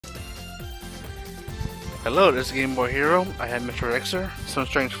Hello, this is Game Boy Hero. I have Mr. Xer, Some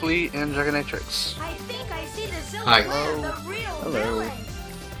Strange Flea, and Dragonatrix. I think I see the Hi. silhouette of the real villain.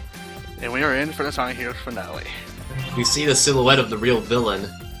 And we are in for the Sonic Heroes finale. We see the silhouette of the real villain.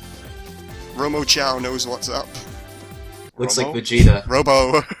 Romo Chow knows what's up. Looks Romo? like Vegeta.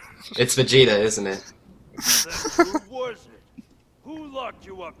 Robo. It's Vegeta, isn't it? Then who was it? Who locked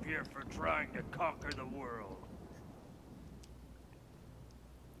you up here for trying to conquer the world?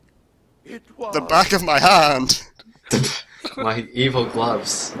 It was The back of my hand. My evil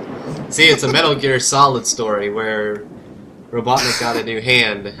gloves. See, it's a Metal Gear Solid story where Robotnik got a new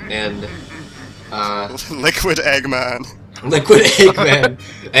hand and Liquid Eggman. Liquid Eggman.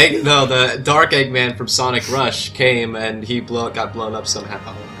 The Dark Eggman from Sonic Rush came and he got blown up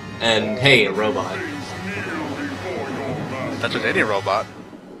somehow. And hey, a robot. That's with any robot.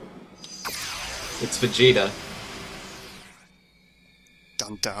 It's Vegeta.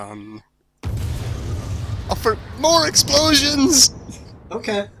 Dun dun. Oh, for more explosions!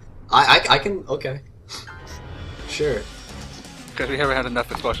 Okay. I can. Okay. Sure. Because we haven't had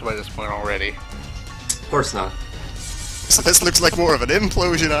enough explosion by this point already. Of course not. So this looks like more of an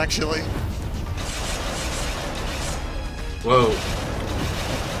implosion, actually. Whoa.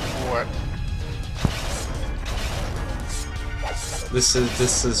 What?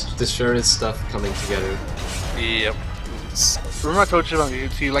 This sure is stuff coming together. Yep. Remember I told you about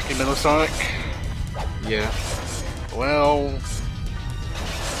you like your Metal Sonic? Yeah. Well,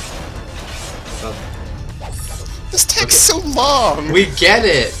 This takes so long! We get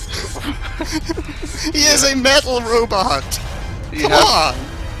it! He is a metal robot! you Come have on!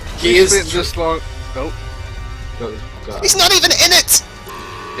 He is. spent this long. Nope. Oh, God. He's not even in it!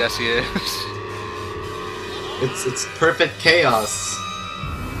 Yes, he is. It's perfect chaos.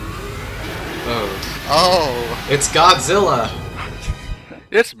 Oh. Oh, It's Godzilla!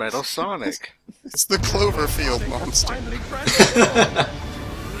 It's Metal Sonic. it's the Cloverfield monster.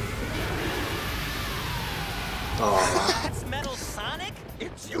 Aw. That's Metal Sonic?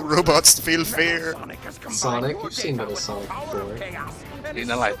 It's The robots feel fear. Sonic? You've seen Metal Sonic before. He's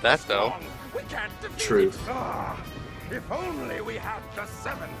not like that, though. We can't defeat Truth. it. If only we had the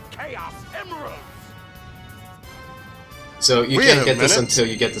 7 Chaos Emeralds. So you Wait can't a get this minute. until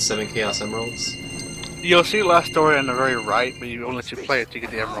you get the 7 Chaos Emeralds? You'll see the last story on the very right, but you won't let you play it to get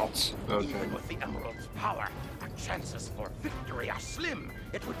the emeralds. Okay. Even with the Emerald's power, our chances for victory are slim.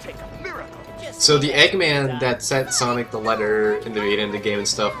 It would take a miracle. So the Eggman that sent Sonic the letter in the beginning of the game and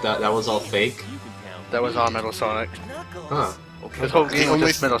stuff, that was all fake? That was all Metal Sonic. Huh. This whole game was only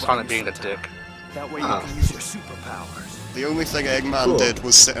just Metal Sonic being a dick. That way Ah. you can use your superpowers. The only thing Eggman Cool. did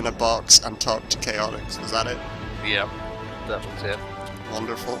was sit in a box and talk to Chaotix. Was that it? Yep. That was it.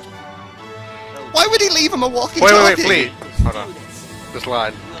 Wonderful. Why would he leave him a walkie Wait, please. Hold on. This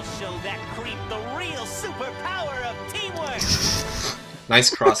line. We'll show that creep the real superpower of teamwork. Nice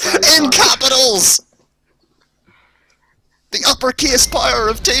cross-eyed In Sonic. capitals! The uppercase power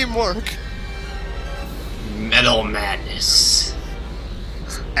of teamwork! Metal Madness.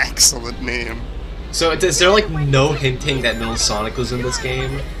 Excellent name. So is there like no hinting that Metal Sonic was in this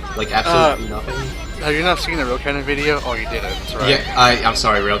game? Like absolutely nothing? Have you not seen the Real Cannon video? Oh, you didn't. That's right. Yeah, I'm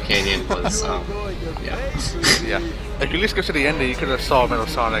sorry, Rail Canyon was, yeah. Yeah. If you at least go to the ending, you could have saw Metal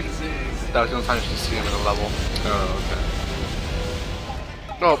Sonic. That was the only time you should see him in a level. Oh,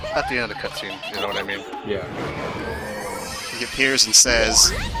 Well, at the end of the cutscene, you know what I mean? okay. Yeah. He appears and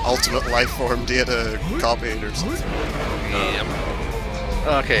says, Ultimate Life Form Data copied or something. Yep.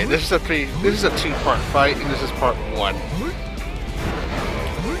 Okay, this is a 2-part fight, and this is part 1.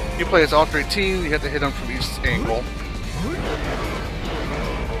 You play as all 3 teams, you have to hit them from each angle.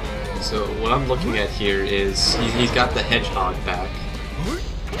 So what I'm looking at here is he's got the hedgehog back.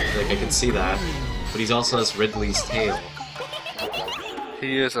 Like I can see that. But he also has Ridley's tail.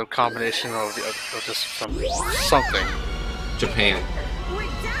 He is a combination of just something. Japan.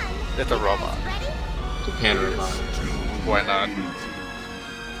 It's a robot. Japan robot. Why not?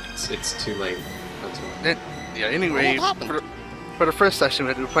 It's too late. That's why. Yeah, anyway, What happened? for the first session,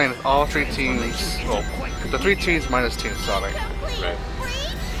 we were playing with all 3 teams. Well, the 3 teams minus Team Sonic. Right.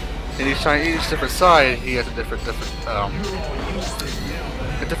 And each different side, he has a different way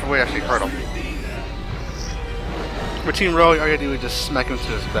to actually hurt him. For Team Row, all you gotta do is just smack him to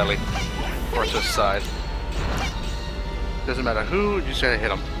his belly or to his side. Doesn't matter who, you just gotta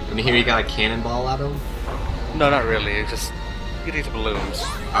hit him. And here you got a cannonball at him? No, not really. It's just you need the balloons.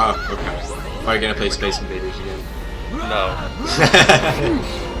 Oh, okay. Are you gonna play Space Invaders again? No.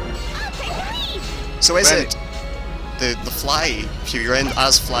 So is Ready. it the fly? If you're in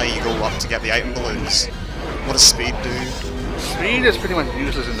as fly, you go up to get the item balloons. What does speed do? Speed is pretty much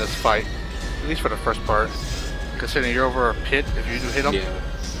useless in this fight. At least for the first part. Considering you're over a pit, if you do hit them,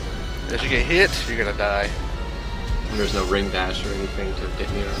 Yeah. if you get hit, you're gonna die. And there's no ring dash or anything to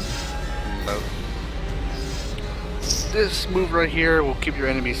get near him. No. This move right here will keep your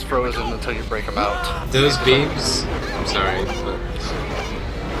enemies frozen until you break them out. Those beams. I'm sorry, but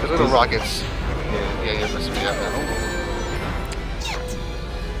The little rockets. yeah. Yeah, you're messing me up now.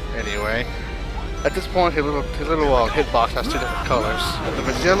 Anyway, at this point, his little hitbox has two different colors. If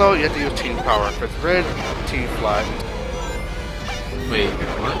it's yellow, you have to use team power. If it's red, team fly. Wait,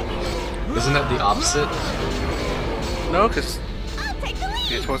 what? Isn't that the opposite? No, because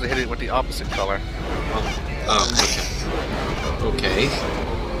you're supposed to hit it with the opposite color. Oh, okay.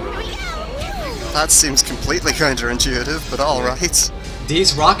 That seems completely counterintuitive, but alright.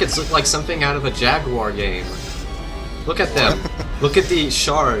 These rockets look like something out of a Jaguar game. Look at them. Look at the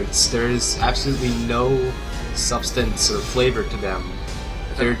shards. There is absolutely no substance or flavor to them.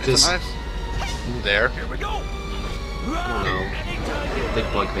 They're just... Nice. There. Here we go. I don't know. They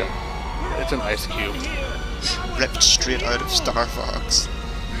bug me. It's an ice cube. Ripped straight out of Star Fox.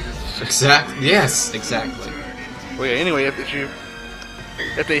 Exactly. Yes, exactly. Well, yeah, anyway,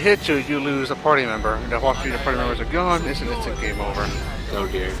 if they hit you, you lose a party member. And if all three of the party members are gone, it's an instant game over. Oh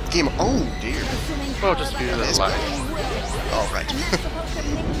dear. Game. Oh dear. Well, just if you're alive. Alright.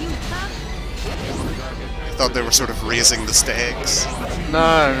 I thought they were sort of raising the stakes.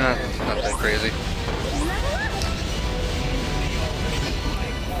 No, not that crazy.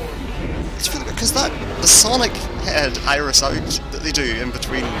 It's really because the Sonic head iris out that they do in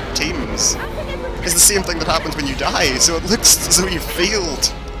between teams is the same thing that happens when you die, so it looks as though you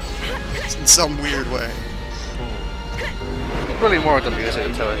failed in some weird way. Really more with the music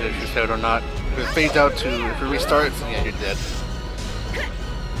to tell if you failed or not. If it fades out to, if it restarts, yeah, you're dead.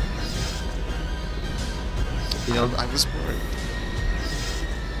 You know, I was worried.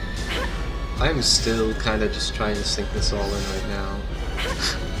 I'm still kind of just trying to sink this all in right now.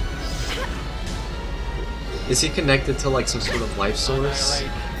 Is he connected to like some sort of life source?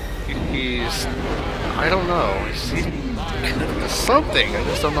 He's, I don't know. He's connected to something. I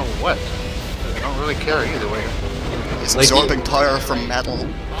just don't know what. I don't really care either way. He's Like absorbing power from metal.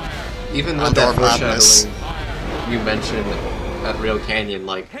 Even with And that our madness. foreshadowing you mentioned at Real Canyon,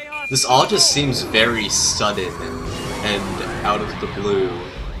 like, this all just seems very sudden and out of the blue.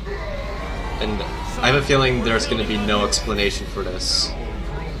 And I have a feeling there's going to be no explanation for this.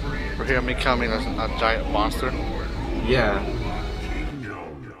 For hearing me coming as a giant monster. Yeah.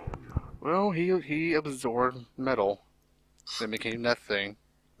 Well, he absorbed metal. Then became that thing.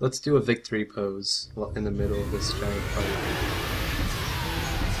 Let's do a victory pose in the middle of this giant fight.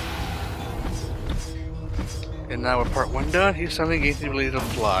 And now with part 1 done, he's suddenly gaining the ability to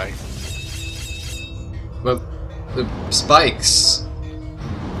fly. But the spikes.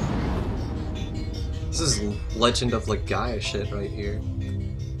 This is Legend of Gaia shit right here.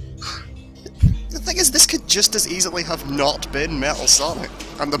 The thing is, this could just as easily have not been Metal Sonic,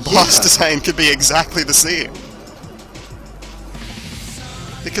 and the boss design could be exactly the same.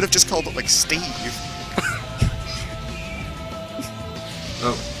 They could have just called it, like, Steve.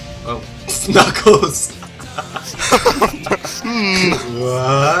 Oh, Knuckles!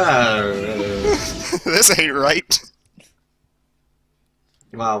 This ain't right.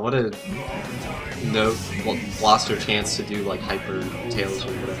 Wow, what a lost her chance to do like hyper tails or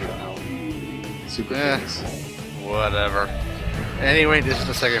whatever the hell. Super things. Whatever. Anyway, this is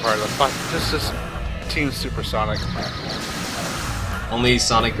the second part of the fight. This is Team Supersonic. Only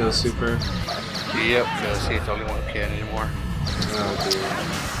Sonic goes super? Yep, because he's the only one who can anymore. Oh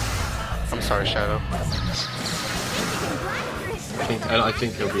dear. I'm sorry, Shadow. I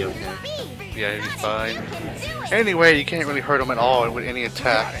think he'll be okay. Yeah, he's fine. Anyway, you can't really hurt him at all with any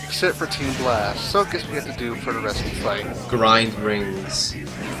attack, except for Team Blast. So guess what we have to do for the rest of the fight. Grind rings.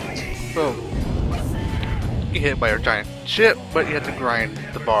 So, you get hit by a giant chip, but you have to grind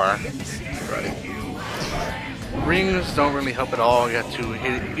the bar. Right. Rings don't really help at all. You have to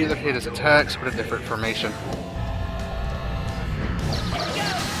either hit his attacks with a different formation.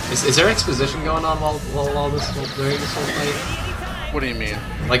 Is there exposition going on during this whole fight? What do you mean?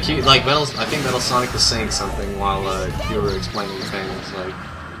 I think Metal Sonic was saying something while you were explaining things. Like,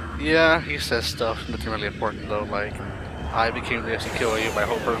 yeah, he says stuff. Nothing really important though. Like, I became this to kill you. My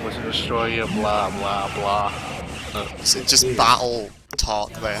whole purpose was to destroy you. Blah blah blah. So just battle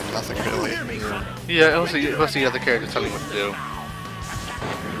talk then, nothing really. Yeah, it was the other character telling what to do.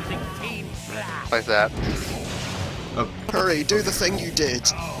 Like that. Hurry, do the thing you did.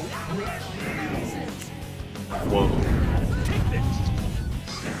 whoa.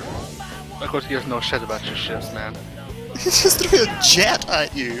 Of course, he has no shit about your ships, man. He just threw a jet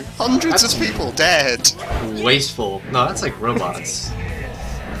at you. Hundreds of people dead. Wasteful. No, that's like robots.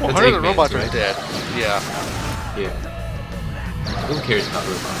 Well, That's hundreds of Eggman's, robots are right? dead. Yeah. Yeah. Who cares about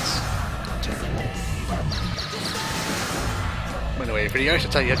robots? Anyway, for the honest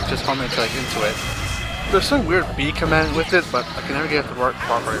to tell you, you have to just harmonize into it. There's some weird B command with it, but I can never get it to work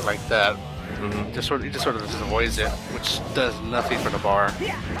properly like that. Mm-hmm. It just sort of just avoids it, which does nothing for the bar.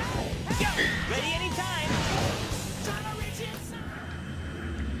 Ready anytime.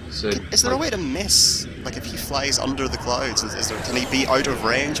 So, Is there a way to miss? Like if he flies under the clouds, can he be out of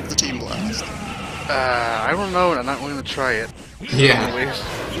range of the team blast? I don't know, and I'm not willing to try it. Yeah. Anyways.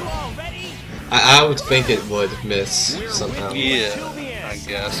 You all ready? I would think it would miss somehow. Yeah, I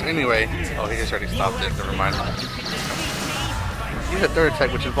guess. Anyway, oh, he just already stopped it. Never mind. Use a third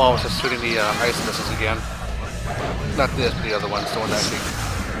attack, which involves just shooting the ice missiles again. Not this, but the other ones, the one that actually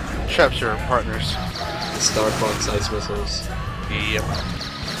traps your partners. Starbucks ice missiles. Yep.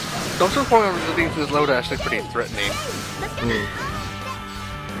 Don't you point out these load are actually pretty threatening. Mm.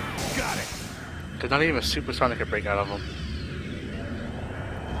 Because not even a supersonic can break out of them.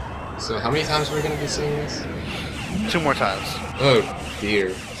 So how many times are we going to be seeing this? 2 more times. Oh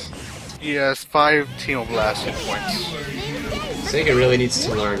dear. Yes, 5 Team Blast hit points. Sega really needs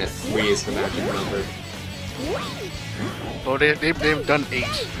to learn that 3 is the magic number. Well, they've done 8,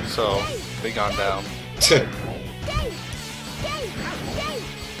 so they've gone down.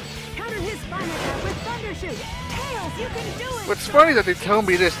 Counter his finisher with Thunder Shoot. Tails, you can do it. What's funny that they tell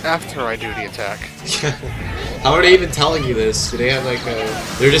me this after I do the attack. How are they even telling you this? Do they have like a...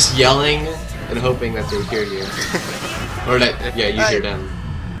 They're just yelling and hoping that they hear you. Or that, yeah, you hear them.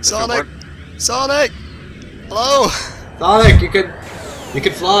 Sonic! Sonic! Hello! Sonic, you could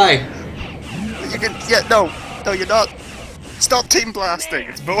fly! You can... Yeah, no! No, you're not! Stop team blasting,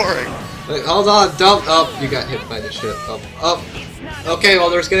 it's boring! Wait, hold on, don't... Oh, you got hit by the ship. Oh. Okay, well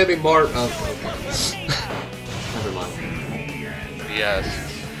there's gonna be more... Oh, okay. Never mind. Yes.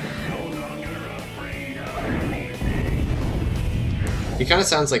 He kinda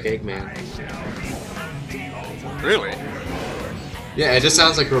sounds like Eggman. Really? Yeah, it just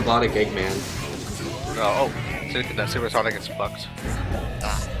sounds like robotic Eggman. Oh, so that supersonic is fucked.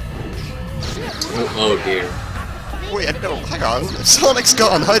 Oh dear. Wait, no, hang on. If Sonic's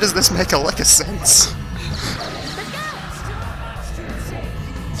gone, how does this make a lick of sense?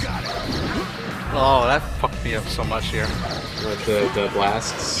 Oh, that fucked me up so much here. What, the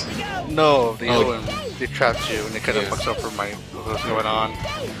blasts? No, the Oh. other one, they trapped you and they kind of fucks up for what was going on.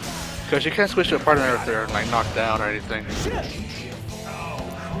 Because you can't switch to a partner if they're like knocked down or anything.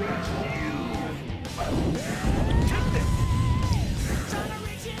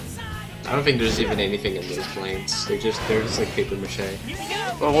 I don't think there's even anything in those planes. They're just like paper mache.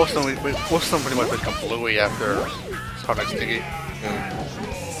 Well, most of them pretty much become bluey after Sonic's thingy. Yeah.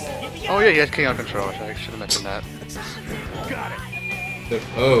 Oh yeah, he has King on control. I should have mentioned that.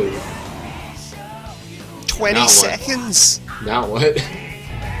 Oh. 20 Now what? seconds? Now what?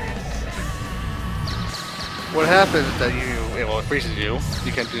 What happens is that well, it freezes you.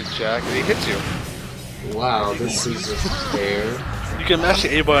 You can't do jack, and he hits you. Wow, this is just fair. You can mash the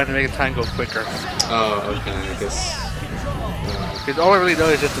A button to make the time go quicker. Oh, okay, I guess. Because all it really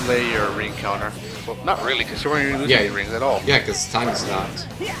does is just delay your ring counter. Well, not really, because you weren't even losing any rings at all. Yeah, because time stopped.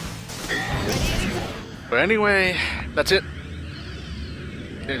 But anyway, that's it.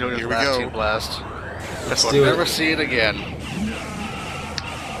 Here we go. Team Blast. Guess do we'll it. never see it again.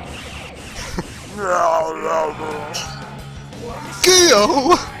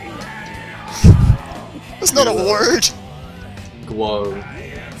 Go! That's not a word! Glow.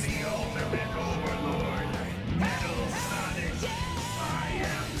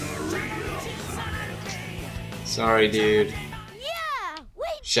 Sorry, dude. Yeah,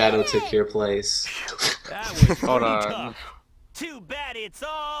 wait. Shadow took your place. That was Hold pretty on. tough. Too bad it's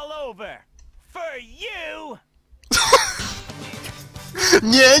all over. For you!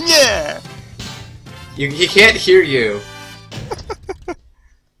 Nya nya! He can't hear you.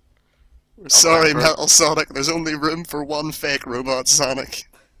 Sorry, Metal Sonic, there's only room for one fake robot Sonic.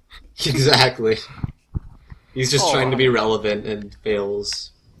 Exactly. He's just Aw. trying to be relevant and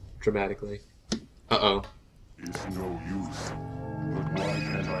fails dramatically. Uh-oh. It's no use. But why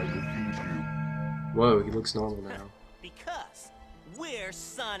can't I defeat you? Whoa, he looks normal now. Because we're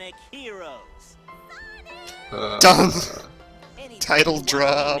Sonic heroes. Done! Anytime Title you want a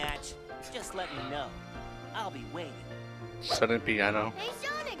drop. rematch, just let me know. I'll be waiting. Sudden piano. Hey,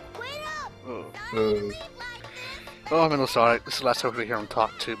 Sonic, wait up. Oh, Oh, oh Metal Sonic. This is the last time we hear him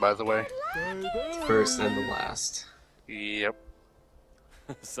talk too, by the way. first and the last. Yep.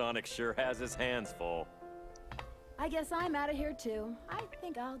 Sonic sure has his hands full. I guess I'm out of here too. I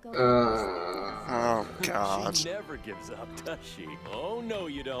think I'll go. Oh, God. She never gives up, does she? Oh, no,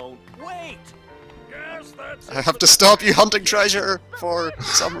 you don't. Wait! Guess that's I have to stop you hunting treasure for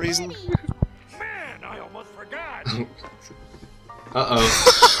some reason. Man, I almost forgot.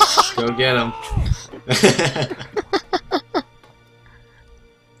 Uh-oh. Go get him.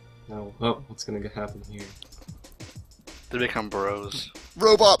 No. Oh, what's gonna happen here? They become bros.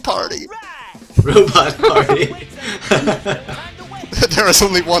 Robot party! Right! Robot party! There is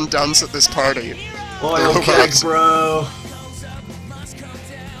only one dance at this party. Oil Robots. keg, bro!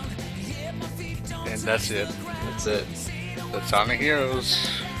 And that's it. That's it. The Sonic Heroes.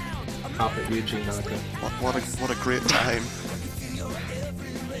 Pop it, Eugene Naka. What a great time.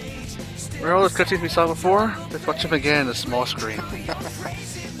 Remember all those cutscenes we saw before? Let's watch them again on the small screen.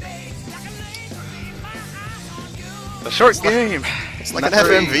 A short game! It's like Not an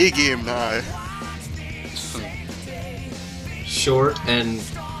very- FMV game now. Short and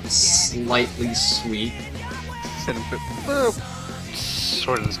slightly sweet. Well,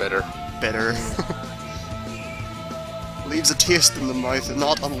 sort of better. Bitter. Leaves a taste in the mouth,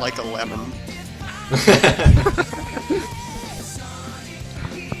 not unlike a lemon.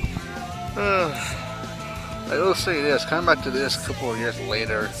 I will say this, coming back to this a couple of years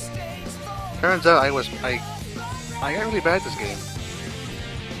later, turns out I got really bad at this game.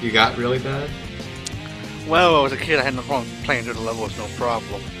 You got really bad? Well, when I was a kid, I had no problem playing through the levels, no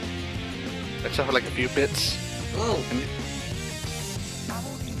problem. Except for like a few bits. Oh.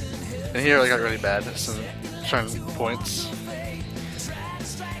 And here I got really bad at some certain points.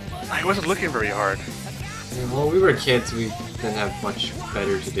 I wasn't looking very hard. Well, we were kids, we didn't have much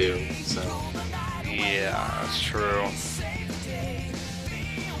better to do, so... Yeah, that's true.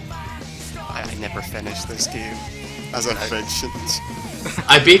 I never finished this game, as I've mentioned.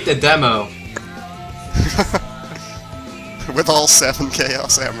 I beat the demo! With all 7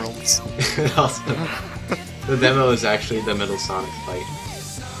 Chaos Emeralds. Also, the demo is actually the Metal Sonic fight.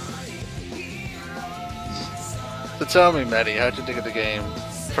 So tell me, Maddie, how'd you think of the game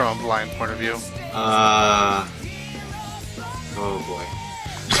from a blind point of view? Oh boy.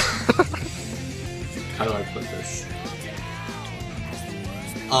 How do I put this?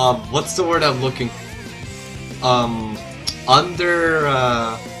 What's the word I'm looking...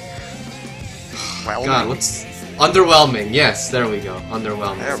 Well, God, what's... Underwhelming, yes, there we go.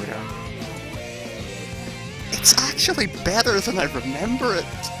 Underwhelming. there we go. It's actually better than I remember it.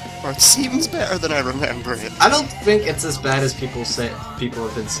 Or it seems better than I remember it. I don't think it's as bad as people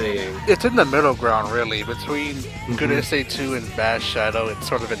have been saying. It's in the middle ground, really. Between Good SA2 and Bad Shadow, it's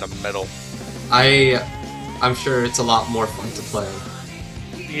sort of in the middle. I'm sure it's a lot more fun to play.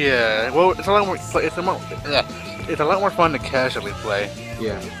 Yeah, well, it's a lot more. It's a lot more fun to casually play.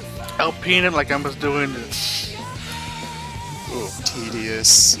 Yeah. Alpine it like I was doing, it's... Ooh,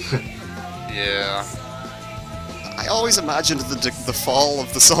 Tedious. yeah. I always imagined the fall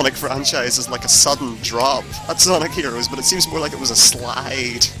of the Sonic franchise as like a sudden drop at Sonic Heroes, but it seems more like it was a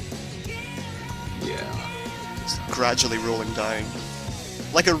slide. Yeah. Just gradually rolling down.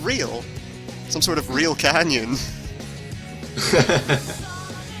 Like a reel. Some sort of real canyon.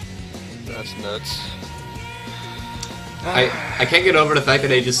 That's nuts. I can't get over the fact that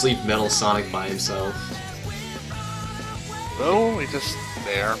they just leave Metal Sonic by himself. Well, he's just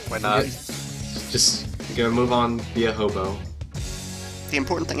there. Why not? Just gonna move on, be a hobo. The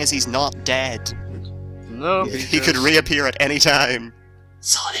important thing is he's not dead. No, He could reappear at any time.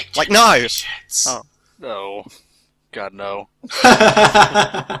 Sonic Like now! Generations. Oh. No. God, no.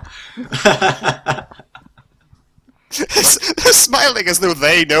 They're smiling as though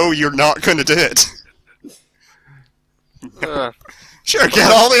they know you're not gonna do it. Sure,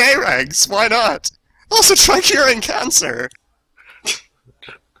 get all the A-ranks, why not? Also try curing cancer.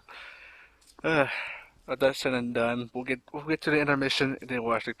 But that's said and done. We'll get to the intermission and then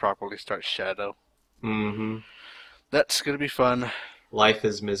we'll actually properly start Shadow. Mm-hmm. That's gonna be fun. Life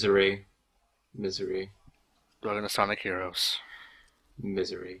is misery. Misery. We're gonna Sonic Heroes.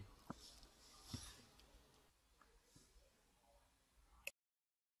 Misery.